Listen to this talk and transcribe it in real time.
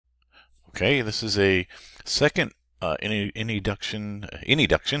Okay, this is a second induction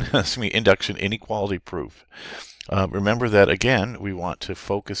inequality proof. Remember that again, we want to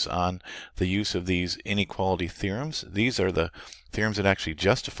focus on the use of these inequality theorems. These are the theorems that actually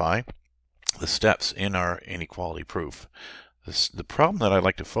justify the steps in our inequality proof. The problem that I'd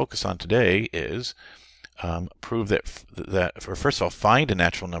like to focus on today is prove that first of all, find a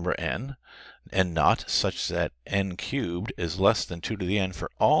natural number n naught such that n cubed is less than 2 to the n for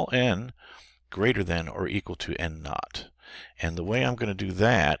all n greater than or equal to n naught. And the way I'm going to do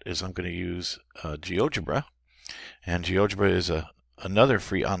that is I'm going to use GeoGebra. And GeoGebra is another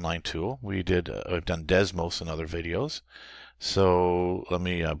free online tool. I've done Desmos in other videos. So let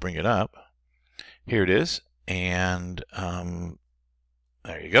me bring it up. Here it is. And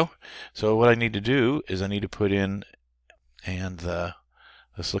there you go. So what I need to do is I need to put in, and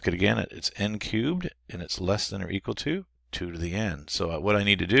let's look at it again. It's n cubed, and it's less than or equal to 2 to the n. So what I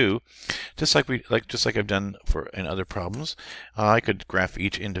need to do, just like I've done in other problems, I could graph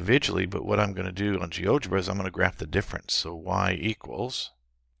each individually. But what I'm going to do on GeoGebra is I'm going to graph the difference. So y equals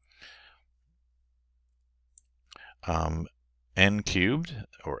n cubed,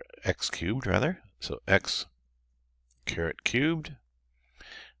 or x cubed rather. So x caret cubed,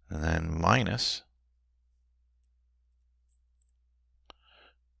 and then minus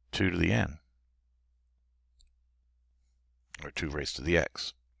 2 to the n, or 2 raised to the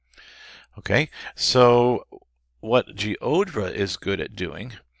x. Okay, so what GeoGebra is good at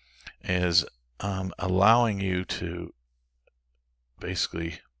doing is allowing you to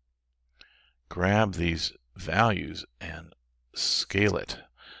basically grab these values and scale it.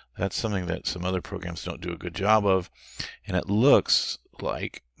 That's something that some other programs don't do a good job of, and it looks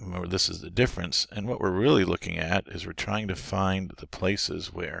like, remember, this is the difference, and what we're really looking at is we're trying to find the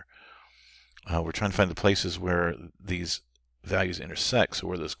places where these values intersect, so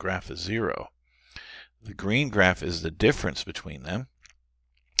where this graph is 0. The green graph is the difference between them,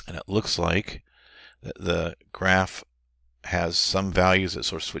 and it looks like the graph has some values that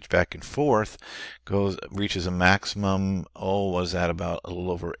sort of switch back and forth, reaches a maximum, was at about a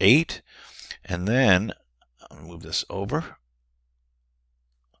little over 8, and then I'll move this over,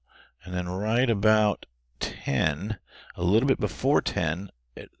 and then right about 10, a little bit before 10,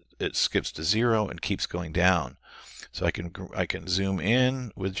 it skips to 0 and keeps going down. So I can zoom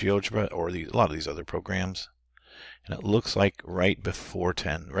in with GeoGebra or a lot of these other programs, and it looks like right before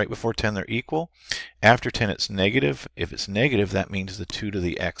 10. Right before 10 they're equal. After 10 it's negative. If it's negative, that means the 2 to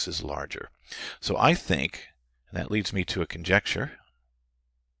the x is larger. So I think, and that leads me to a conjecture.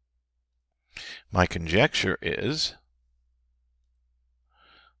 My conjecture is,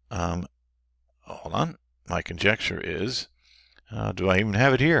 hold on. My conjecture is, do I even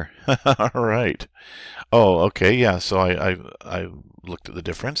have it here? All right. Oh, okay, yeah, so I looked at the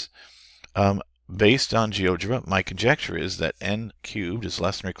difference. Based on GeoGebra, my conjecture is that n cubed is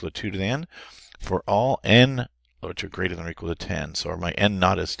less than or equal to 2 to the n for all n which are greater than or equal to 10. So my n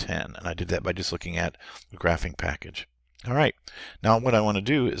naught is 10, and I did that by just looking at the graphing package. All right, now what I want to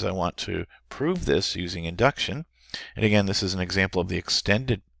do is I want to prove this using induction. And again, this is an example of the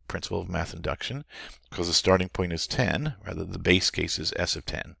extended principle of math induction, because the starting point is 10, rather the base case is s of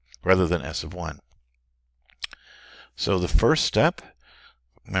 10, rather than s of 1. So the first step,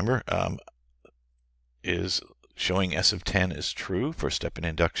 remember, is showing s of 10 is true, first step in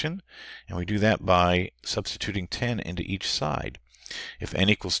induction, and we do that by substituting 10 into each side. If n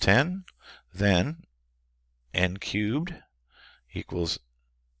equals 10, then n cubed equals,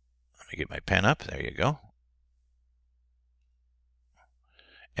 let me get my pen up, there you go,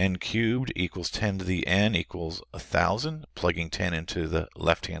 n cubed equals 10 to the n equals 1,000, plugging 10 into the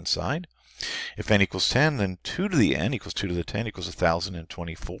left-hand side. If n equals 10, then 2 to the n equals 2 to the 10 equals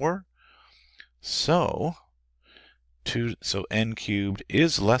 1,024. So n cubed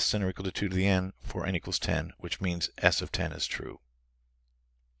is less than or equal to 2 to the n for n equals 10, which means s of 10 is true.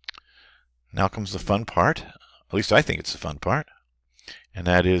 Now comes the fun part, at least I think it's the fun part, and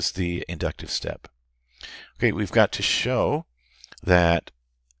that is the inductive step. Okay, we've got to show that,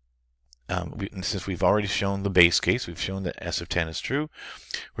 since we've already shown the base case, we've shown that s of 10 is true,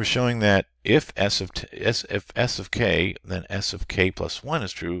 we're showing that if s of k, then s of k plus 1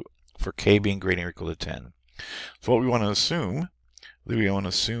 is true for k being greater or equal to 10. So what we want to assume,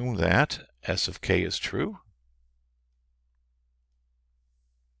 that s of k is true,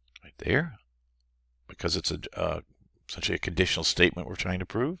 right there, because it's essentially a conditional statement we're trying to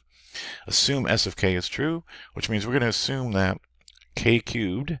prove. Assume s of k is true, which means we're going to assume that k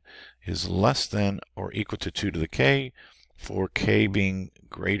cubed is less than or equal to 2 to the k for k being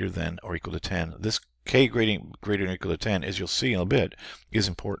greater than or equal to 10. This k greater than or equal to 10, as you'll see in a bit, is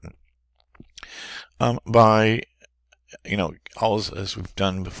important. By, as we've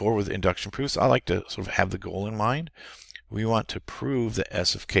done before with induction proofs, I like to sort of have the goal in mind. We want to prove that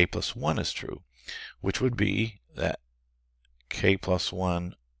s of k plus 1 is true, which would be that k plus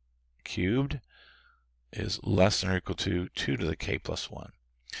 1 cubed is less than or equal to 2 to the k plus 1.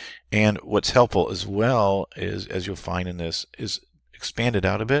 And what's helpful as well is, as you'll find in this, is expanded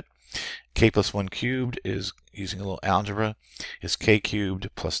out a bit. K plus 1 cubed is, using a little algebra, is k cubed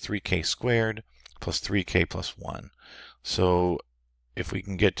plus 3k squared plus 3k plus 1. So if we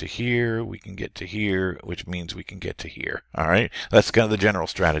can get to here, we can get to here, which means we can get to here. All right, that's kind of the general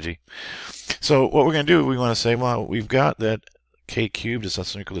strategy. So what we're going to do, we want to say, well, we've got that k cubed is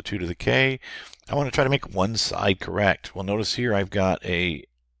less than or equal to 2 to the k. I want to try to make one side correct. Well, notice here I've got a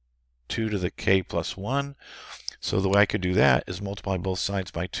 2 to the k plus 1. So the way I could do that is multiply both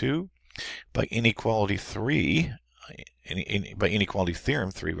sides by 2. By inequality 3, by inequality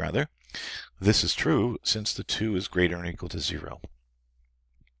theorem 3 rather, this is true since the 2 is greater than or equal to 0.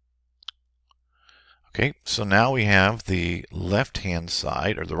 Okay, so now we have the left-hand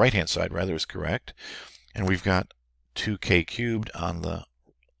side, or the right-hand side rather, is correct. And we've got 2k cubed on the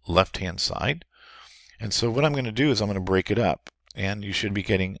left-hand side. And so what I'm going to do is I'm going to break it up. And you should be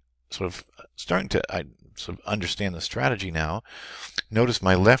getting starting to sort of understand the strategy now. Notice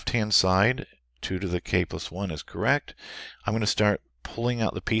my left-hand side, 2 to the k plus 1 is correct. I'm going to start pulling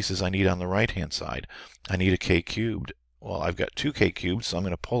out the pieces I need on the right-hand side. I need a k cubed. Well, I've got 2k cubed, so I'm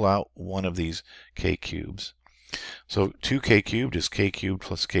going to pull out one of these k cubes. So 2k cubed is k cubed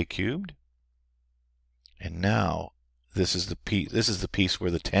plus k cubed. And now this is the piece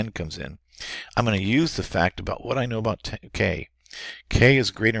where the 10 comes in. I'm going to use the fact about what I know about k. K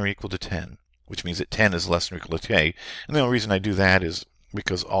is greater than or equal to 10, which means that 10 is less than or equal to k. And the only reason I do that is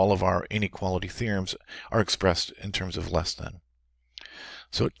because all of our inequality theorems are expressed in terms of less than.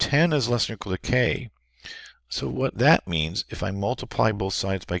 So 10 is less than or equal to k. So what that means, if I multiply both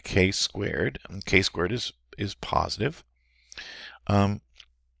sides by k squared, and k squared is positive,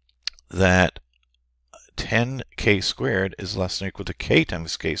 that 10k squared is less than or equal to k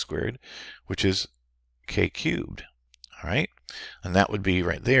times k squared, which is k cubed. All right, and that would be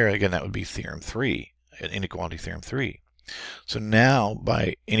right there. Again, that would be theorem 3, inequality theorem 3. So now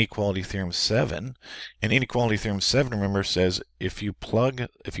by inequality theorem 7, and inequality theorem 7, remember, says if you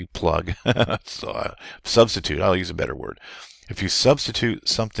substitute, I'll use a better word. If you substitute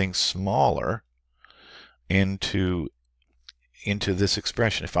something smaller into this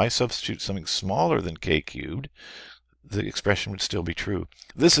expression, if I substitute something smaller than k cubed, the expression would still be true.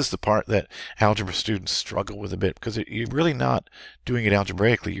 This is the part that algebra students struggle with a bit, because you're really not doing it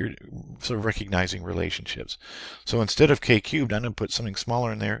algebraically. You're sort of recognizing relationships. So instead of k cubed, I'm going to put something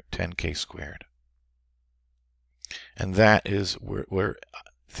smaller in there, 10k squared. And that is where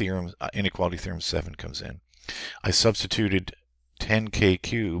inequality theorem 7 comes in. I substituted 10k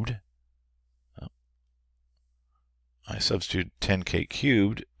cubed. I substituted 10k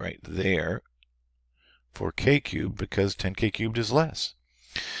cubed right there for k cubed because 10k cubed is less.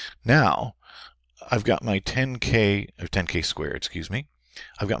 Now, I've got my 10k squared, excuse me.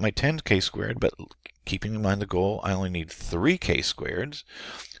 I've got my 10k squared, but keeping in mind the goal, I only need 3k squareds.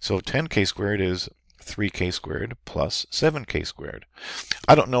 So 10k squared is 3k squared plus 7k squared.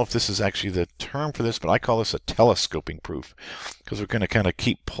 I don't know if this is actually the term for this, but I call this a telescoping proof, because we're going to kind of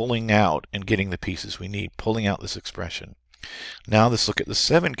keep pulling out and getting the pieces we need, pulling out this expression. Now let's look at the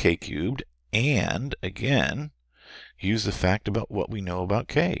 7k cubed, and again, use the fact about what we know about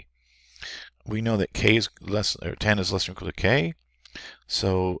k. We know that k is 10 is less than or equal to k.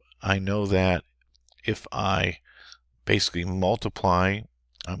 So I know that if I basically multiply,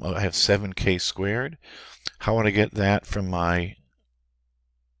 I have 7k squared. How would I get that from my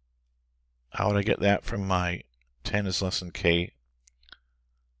 10 is less than k?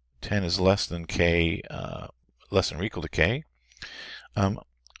 10 is less than k, less than or equal to k.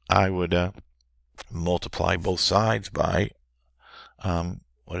 I would multiply both sides by,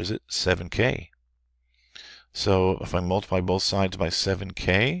 7k. So if I multiply both sides by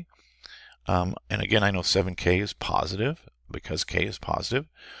 7k, and again, I know 7k is positive because k is positive,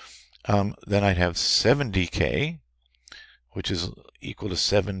 then I'd have 70k, which is equal to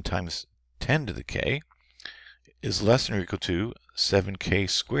 7 times 10 to the k, is less than or equal to 7k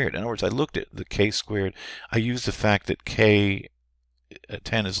squared. In other words, I looked at the k squared. I used the fact that 10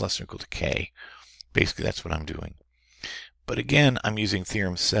 is less than or equal to k. Basically, that's what I'm doing. But again, I'm using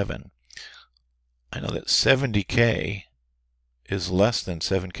theorem 7. I know that 70k is less than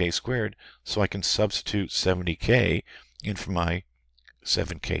 7k squared, so I can substitute 70k in for my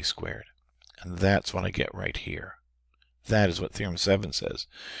 7k squared. And that's what I get right here. That is what theorem 7 says.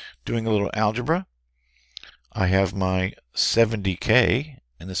 Doing a little algebra, I have my 70k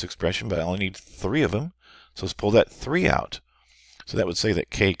in this expression, but I only need 3 of them. So let's pull that 3 out. So that would say that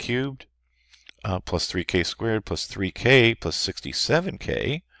k cubed plus 3k squared plus 3k plus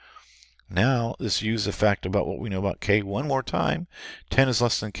 67k. Now, let's use the fact about what we know about k one more time. 10 is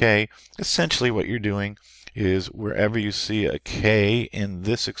less than k. Essentially, what you're doing is wherever you see a k in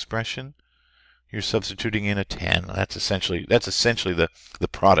this expression, you're substituting in a 10. That's essentially the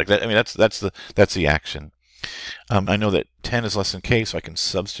product. That's the action. I know that 10 is less than k, so I can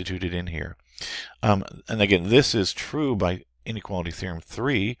substitute it in here. And again, this is true by inequality theorem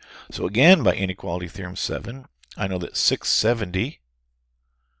 3. So again, by inequality theorem 7, I know that 670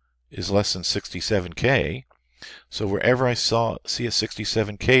 is less than 67k. So wherever I see a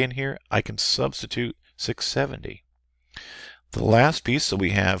 67k in here, I can substitute 670. The last piece, so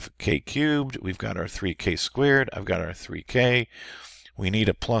we have k cubed, we've got our 3k squared, I've got our 3k. We need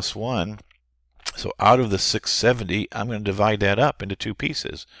a plus 1. So out of the 670, I'm going to divide that up into 2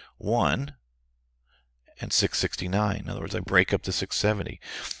 pieces, 1 and 669. In other words, I break up the 670.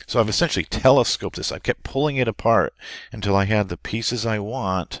 So I've essentially telescoped this. I kept pulling it apart until I had the pieces I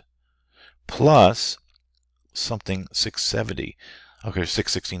want plus something 670. Okay,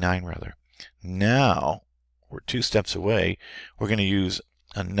 669 rather. Now, we're 2 steps away. We're going to use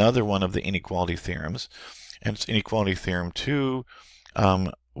another one of the inequality theorems, and it's inequality theorem 2,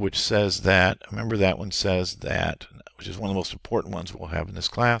 which says that, remember that one says that, which is one of the most important ones we'll have in this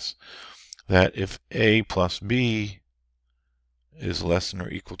class, that if a plus b is less than or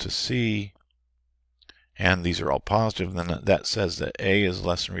equal to c, and these are all positive, then that says that a is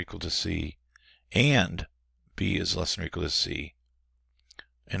less than or equal to c, and b is less than or equal to c.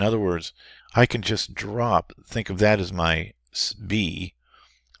 In other words, I can just think of that as my b,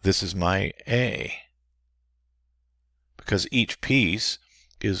 this is my a, because each piece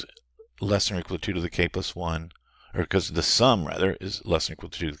is less than or equal to 2 to the k plus 1, or because the sum, rather, is less than or equal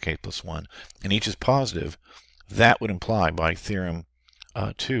to 2 to the k plus 1, and each is positive. That would imply by theorem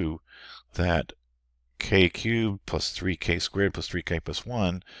 2 that k cubed plus 3k squared plus 3k plus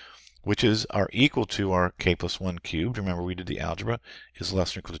 1, which is equal to our k plus 1 cubed, remember we did the algebra, is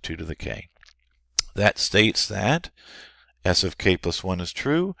less than or equal to 2 to the k. That states that s of k plus 1 is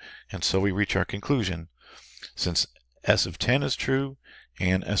true, and so we reach our conclusion. Since s of 10 is true,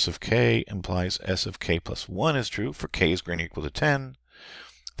 and s of k implies s of k plus 1 is true, for k is greater than or equal to 10,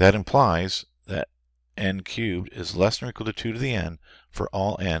 that implies that n cubed is less than or equal to 2 to the n for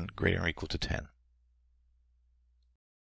all n greater than or equal to 10.